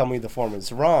 have you tell me the form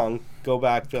is wrong, go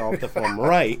back, fill out the form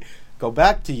right, go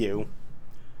back to you,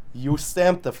 you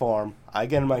stamp the form, I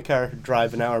get in my car,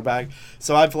 drive an hour back.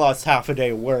 So I've lost half a day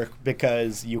of work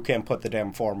because you can't put the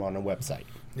damn form on a website.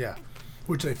 Yeah,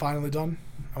 which they finally done.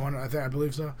 I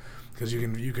believe so, because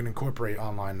you can incorporate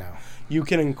online now. You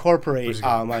can incorporate.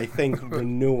 I think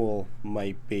renewal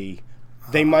might be.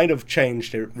 They might have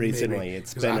changed it recently. Maybe.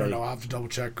 It's been. I don't know. I'll have to double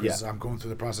check because I'm going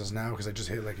through the process now because I just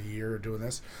hit like a year doing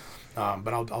this.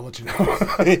 But I'll let you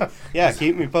know. Yeah,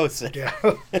 keep me posted. Yeah,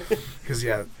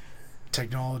 because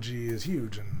technology is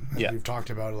huge, and we've talked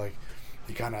about it, like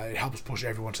it helps push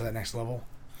everyone to that next level.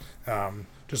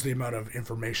 Just the amount of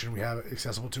information we have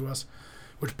accessible to us,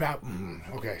 which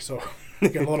okay, so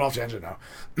getting a little off tangent now.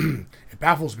 It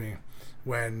baffles me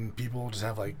when people just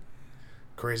have like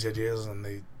crazy ideas and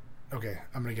they. Okay,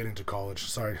 I'm gonna get into college.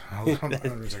 Sorry, hold on a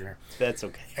second here. That's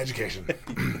okay. Education.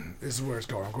 This is where it's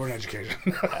going. I'm going to education.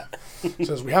 It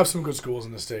says we have some good schools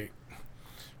in the state,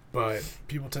 but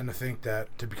people tend to think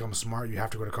that to become smart you have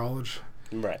to go to college.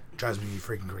 Right. It drives me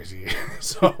freaking crazy.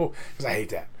 So, because I hate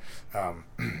that. I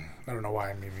don't know why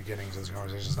I'm even getting into this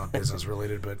conversation. It's not business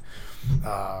related, but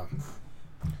so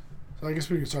I guess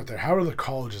we can start there. How are the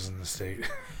colleges in the state?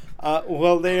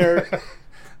 Well, they're.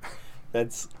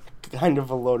 That's kind of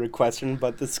a loaded question,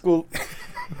 but the school.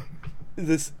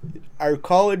 Our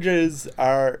colleges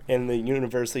are in the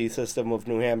university system of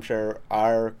New Hampshire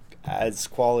are as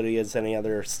quality as any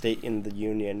other state in the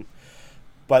union.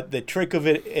 But the trick of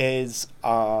it is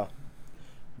the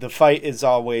fight is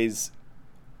always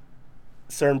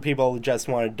certain people just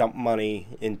want to dump money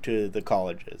into the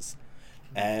colleges.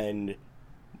 And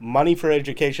money for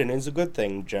education is a good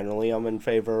thing. Generally, I'm in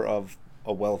favor of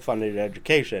a well-funded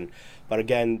education. But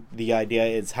again, the idea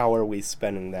is how are we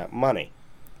spending that money?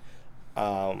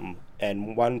 And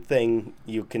one thing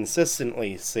you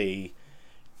consistently see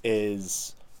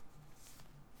is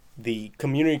the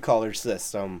community college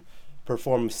system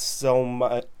perform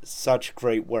such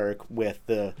great work with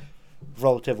the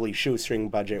relatively shoestring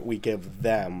budget we give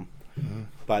them. Mm-hmm.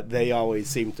 But they always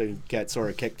seem to get sort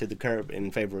of kicked to the curb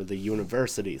in favor of the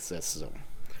university system,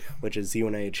 which is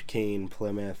UNH, Keene,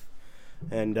 Plymouth.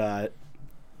 And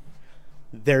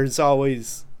there's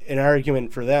always an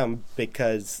argument for them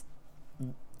because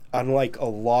unlike a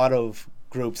lot of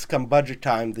groups, come budget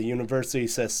time, the university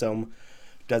system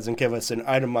doesn't give us an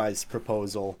itemized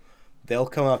proposal. They'll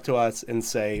come up to us and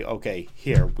say, okay,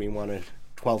 here, we want a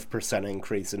 12%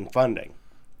 increase in funding.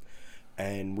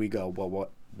 And we go, well,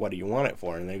 what do you want it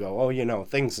for? And they go, oh,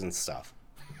 things and stuff.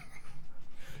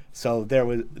 So there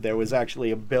was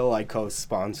actually a bill I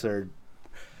co-sponsored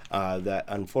that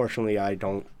unfortunately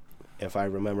if I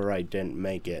remember right, didn't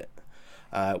make it,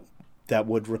 that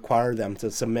would require them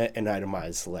to submit an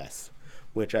itemized list,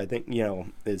 which I think,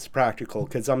 is practical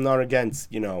because I'm not against,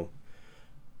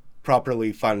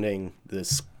 properly funding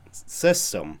this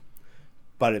system.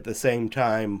 But at the same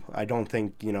time, I don't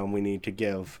think, we need to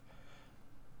give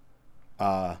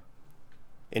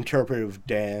interpretive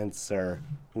dance or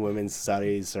women's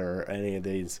studies or any of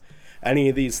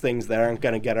these things that aren't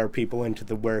going to get our people into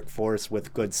the workforce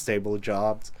with good, stable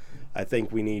jobs. I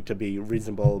think we need to be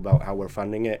reasonable about how we're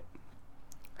funding it.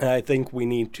 And I think we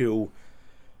need to,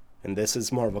 and this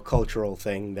is more of a cultural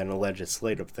thing than a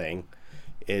legislative thing,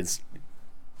 is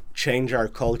change our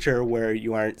culture where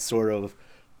you aren't sort of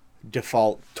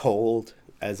default told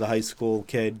as a high school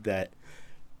kid that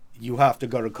you have to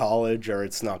go to college or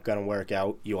it's not going to work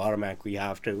out. You automatically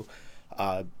have to.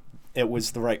 It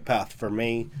was the right path for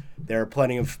me. There are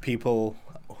plenty of people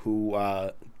who,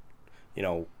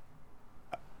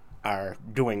 are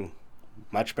doing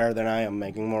much better than I am,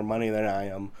 making more money than I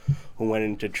am, who went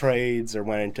into trades or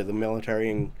went into the military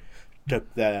and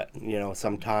took that,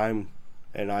 some time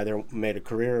and either made a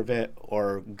career of it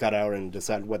or got out and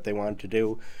decided what they wanted to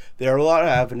do. There are a lot of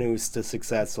avenues to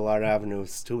success, a lot of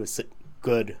avenues to a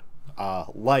good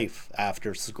life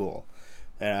after school.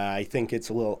 And I think it's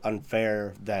a little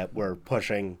unfair that we're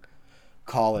pushing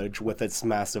college with its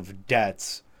massive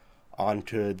debts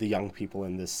onto the young people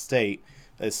in this state,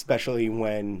 especially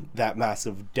when that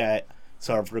massive debt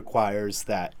sort of requires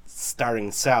that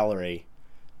starting salary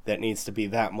that needs to be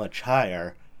that much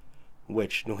higher,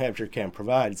 which New Hampshire can't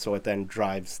provide, so it then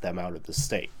drives them out of the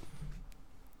state.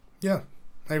 Yeah,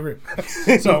 I agree.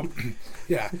 So,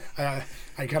 yeah,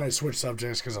 I kind of switched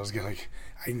subjects because I was getting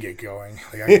I can get going.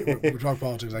 We talk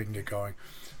politics, I can get going.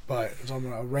 But so I'm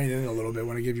going to rein in a little bit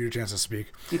when I give you a chance to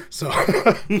speak. So,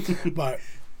 but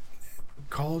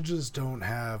colleges don't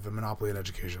have a monopoly in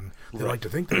education. They like to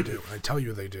think they do. I tell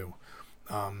you they do.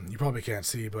 You probably can't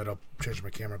see, but I'll change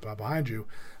my camera behind you.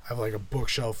 I have a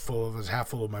bookshelf it's half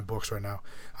full of my books right now.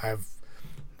 I have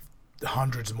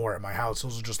hundreds more at my house.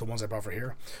 Those are just the ones I brought for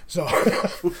here. So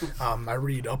I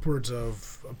read upwards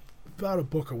of about a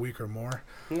book a week or more.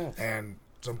 Nice. And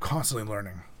so I'm constantly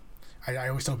learning. I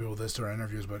always tell people this during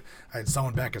interviews, but I had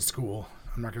someone back at school,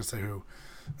 I'm not going to say who,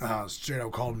 straight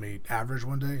out called me average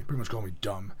one day, pretty much called me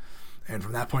dumb. And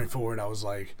from that point forward, I was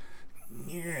like,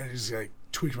 yeah, just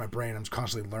tweaked my brain. I'm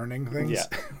constantly learning things,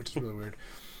 which is really weird.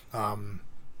 I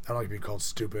don't like being called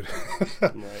stupid.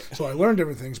 Right. So I learned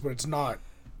different things, but it's not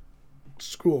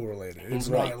school related. It's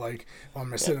not like I'm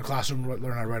going to sit in a classroom and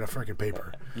learn how to write a freaking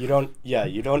paper. You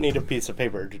don't need a piece of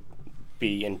paper to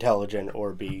be intelligent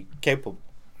or be capable.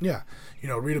 Yeah.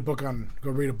 Go read a book on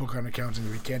accounting.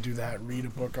 If you can't do that, read a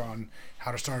book on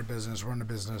how to start a business, run a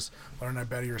business, learn how to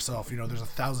better yourself. There's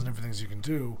 1,000 different things you can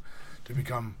do to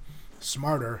become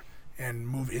smarter and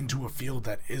move into a field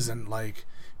that isn't like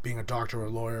being a doctor or a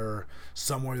lawyer or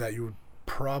somewhere that you would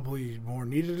probably more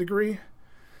need a degree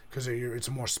because it's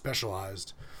more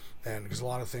specialized, and because a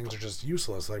lot of things are just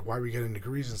useless. Like, why are we getting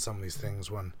degrees in some of these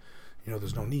things when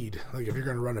there's no need? Like, if you're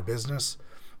going to run a business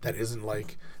that isn't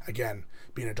again,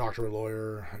 being a doctor or a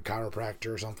lawyer, a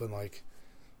chiropractor or something,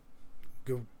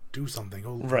 go do something.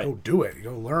 Go do it.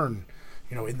 Go learn,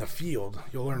 in the field.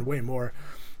 You'll learn way more.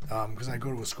 Because I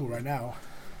go to a school right now,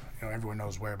 everyone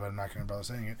knows where, but I'm not going to bother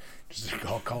saying it. Just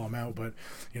call them out. But,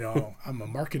 I'm a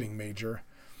marketing major,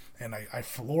 and I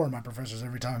floor my professors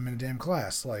every time I'm in a damn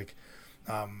class.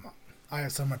 I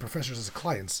have some of my professors as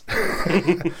clients.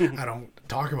 I don't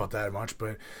talk about that much,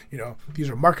 but, these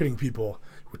are marketing people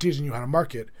who are teaching you how to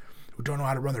market, who don't know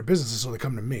how to run their businesses, so they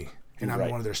come to me. and I'm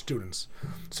Right. one of their students.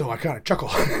 So I kind of chuckle.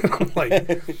 I'm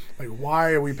like,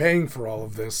 why are we paying for all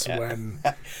of this when?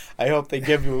 I hope they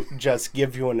give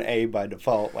you an A by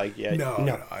default. Like, yeah,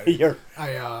 No, you're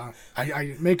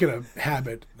I make it a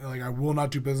habit. Like, I will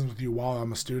not do business with you while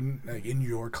I'm a student, like in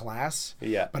your class.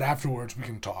 Yeah. But afterwards we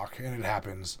can talk, and it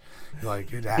happens.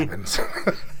 Like, it happens.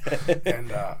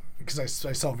 And because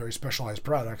I sell very specialized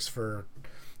products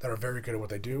that are very good at what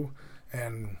they do,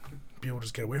 and people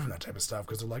just get away from that type of stuff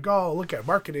because they're like, oh, look at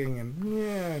marketing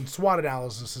and SWOT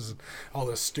analysis and all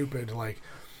this stupid, like,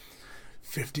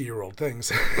 50-year-old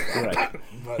things. right.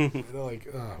 But they're like,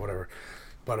 whatever.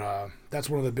 But that's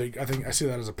one of the big, I think I see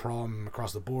that as a problem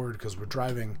across the board because we're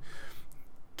driving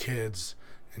kids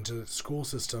into school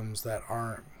systems that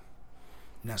aren't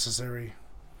necessary.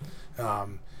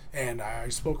 And I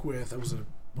spoke with,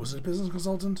 was it a business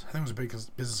consultant? I think it was a big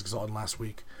business consultant last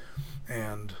week.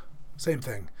 And same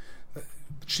thing.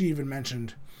 She even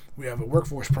mentioned we have a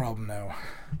workforce problem now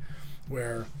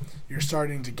where you're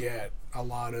starting to get a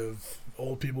lot of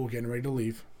old people getting ready to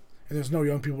leave, and there's no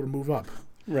young people to move up.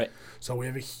 Right. So we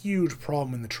have a huge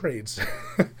problem in the trades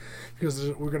because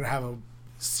we're going to have a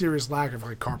serious lack of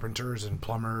like carpenters and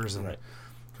plumbers, and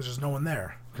because there's no one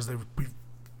there because we've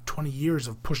 20 years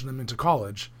of pushing them into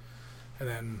college, and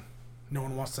then no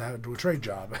one wants to do a trade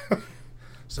job.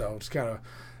 So it's kind of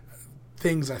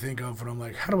things I think of when I'm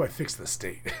like, how do I fix the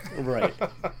state? Right.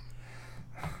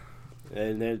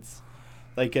 And it's,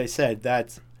 like I said,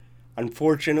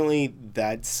 unfortunately,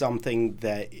 that's something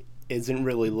that isn't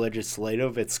really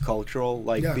legislative. It's cultural.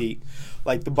 Like the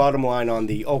bottom line on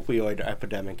the opioid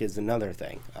epidemic is another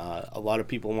thing. A lot of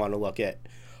people want to look at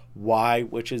why,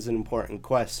 which is an important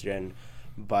question,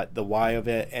 but the why of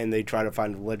it, and they try to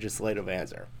find a legislative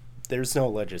answer. There's no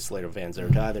legislative answer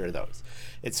to either of those.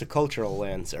 It's a cultural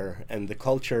answer, and the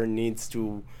culture needs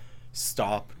to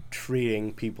stop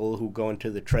treating people who go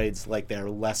into the trades like they're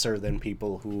lesser than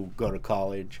people who go to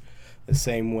college. The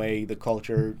same way the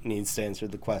culture needs to answer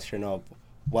the question of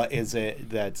what is it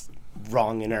that's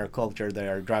wrong in our culture that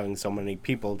are driving so many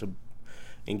people to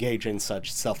engage in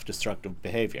such self-destructive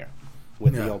behavior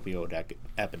with the opioid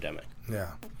epidemic.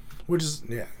 Yeah. Which is,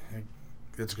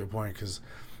 that's a good point because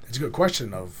it's a good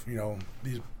question of, a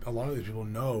lot of these people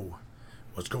know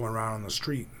what's going around on the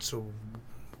street. So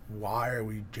why are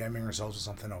we jamming ourselves with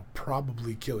something that'll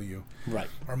probably kill you? Right.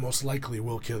 Or most likely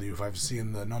will kill you if I've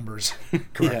seen the numbers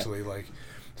correctly. Like,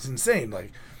 it's insane.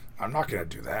 Like, I'm not going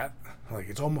to do that. Like,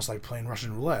 it's almost like playing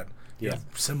Russian roulette. You have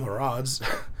similar odds.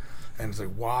 And it's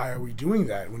like, why are we doing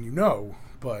that when you know?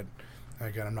 But,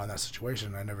 again, I'm not in that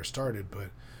situation. I never started, but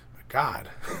God,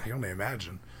 I can only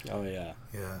imagine. Oh, yeah.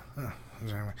 Yeah.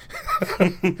 Anyway.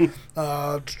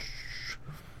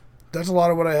 That's a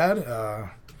lot of what I had. I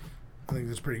think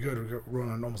that's pretty good. We're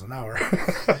running almost an hour.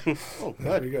 Oh, good.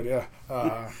 That's pretty good, yeah.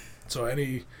 So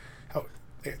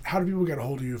how do people get a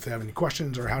hold of you if they have any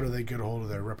questions, or how do they get a hold of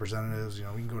their representatives? We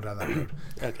can go down that road.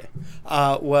 Okay.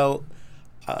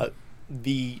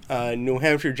 The New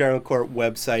Hampshire General Court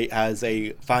website has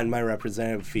a Find My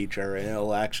Representative feature, and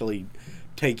it'll actually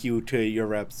take you to your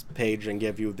rep's page and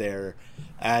give you their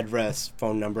address,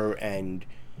 phone number, and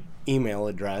email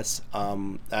address.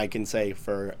 I can say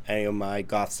for any of my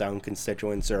Goffstown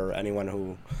constituents or anyone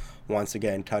who wants to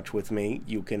get in touch with me,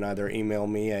 you can either email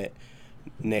me at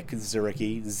Nick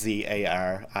Zaricki,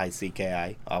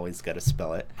 Zaricki, always got to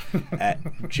spell it, at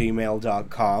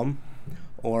gmail.com,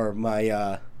 or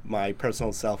my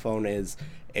personal cell phone is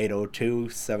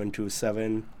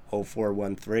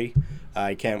 802-727-0413.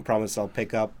 I can't promise I'll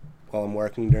pick up while I'm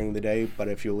working during the day, but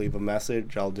if you leave a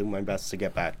message, I'll do my best to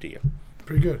get back to you.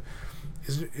 Pretty good.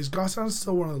 Is Goffstown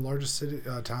still one of the largest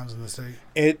towns in the state?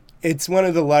 It's one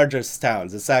of the largest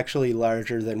towns. It's actually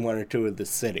larger than one or two of the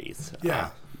cities. Yeah.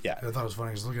 Yeah. I thought it was funny.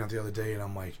 I was looking at it the other day, and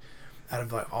I'm like, out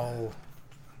of like all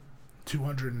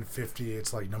 250,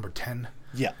 it's like number 10.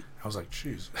 Yeah. I was like,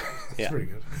 jeez, that's Yeah. pretty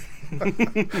good.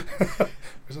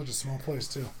 It's such a small place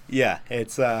too. Yeah,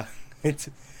 it's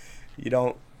you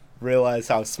don't realize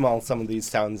how small some of these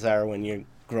towns are when you're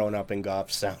growing up in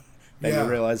Goffstown. Then you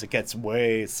realize it gets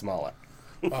way smaller.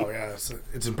 Oh yeah,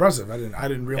 it's impressive. I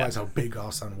didn't realize how big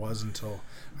Goffstown was until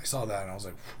I saw that, and I was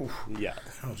like, whew. Yeah.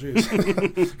 Oh jeez,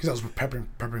 because I was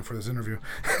prepping for this interview.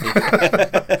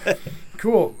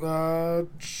 Cool.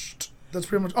 That's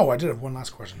pretty much. Oh, I did have one last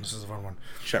question. This is a fun one.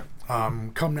 Sure.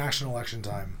 Come national election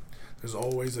time, there's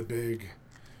always a big,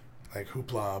 like,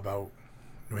 hoopla about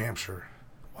New Hampshire.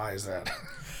 Why is that?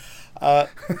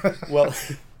 Well,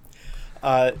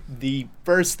 the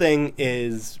first thing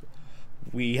is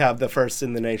we have the first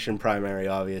in the nation primary,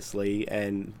 obviously,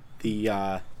 and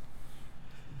the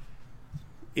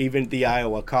even the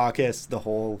Iowa caucus, the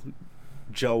whole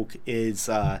joke is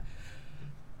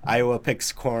Iowa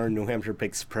picks corn, New Hampshire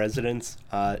picks presidents.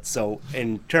 So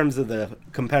in terms of the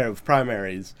competitive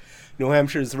primaries, New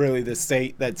Hampshire is really the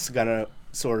state that's going to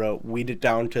sort of weed it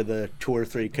down to the 2 or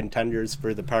 3 contenders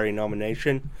for the party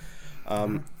nomination.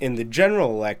 In the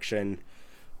general election,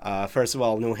 first of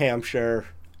all, New Hampshire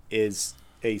is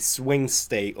a swing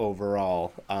state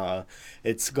overall.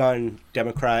 It's gone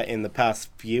Democrat in the past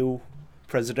few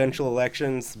presidential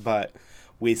elections, but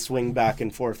we swing back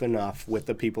and forth enough with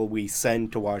the people we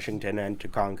send to Washington and to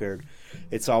Concord.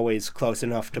 It's always close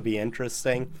enough to be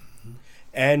interesting.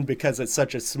 And because it's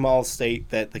such a small state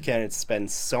that the candidates spend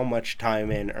so much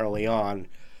time in early on,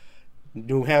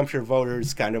 New Hampshire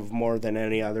voters, kind of more than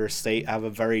any other state, have a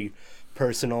very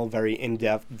personal, very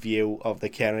in-depth view of the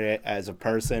candidate as a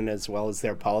person as well as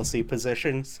their policy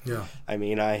positions. Yeah. I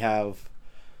mean, I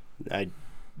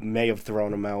may have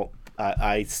thrown them out.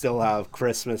 I still have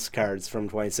Christmas cards from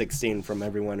 2016 from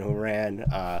everyone who ran.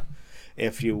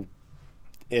 If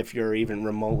you're even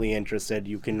remotely interested,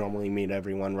 you can normally meet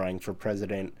everyone running for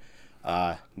president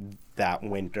that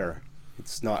winter.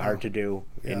 It's not hard to do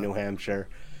in New Hampshire.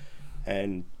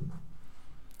 And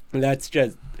that's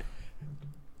just,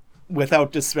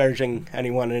 without disparaging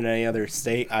anyone in any other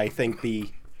state, I think the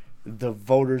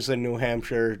voters in New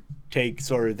Hampshire take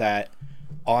sort of that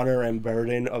honor and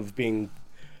burden of being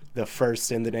the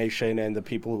first in the nation and the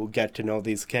people who get to know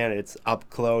these candidates up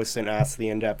close and ask the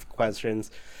in-depth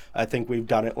questions. I think we've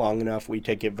done it long enough. We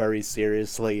take it very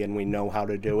seriously and we know how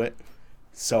to do it.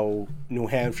 So New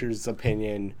Hampshire's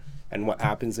opinion and what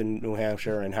happens in New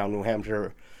Hampshire and how New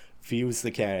Hampshire views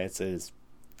the candidates is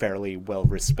fairly well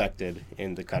respected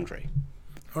in the country.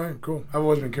 All right, cool. I've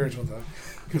always been curious about that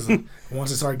because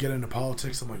once I started getting into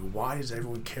politics, I'm like, why does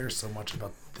everyone care so much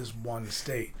about this one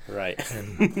state? Right.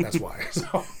 And that's why.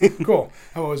 So, cool.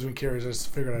 I've always been curious. I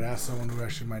just figured I'd ask someone who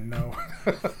actually might know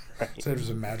instead of just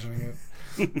imagining it.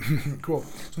 Cool.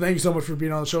 So thank you so much for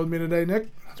being on the show with me today, Nick.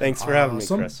 Thanks for having me,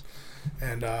 Chris.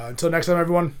 And until next time,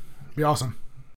 everyone, be awesome.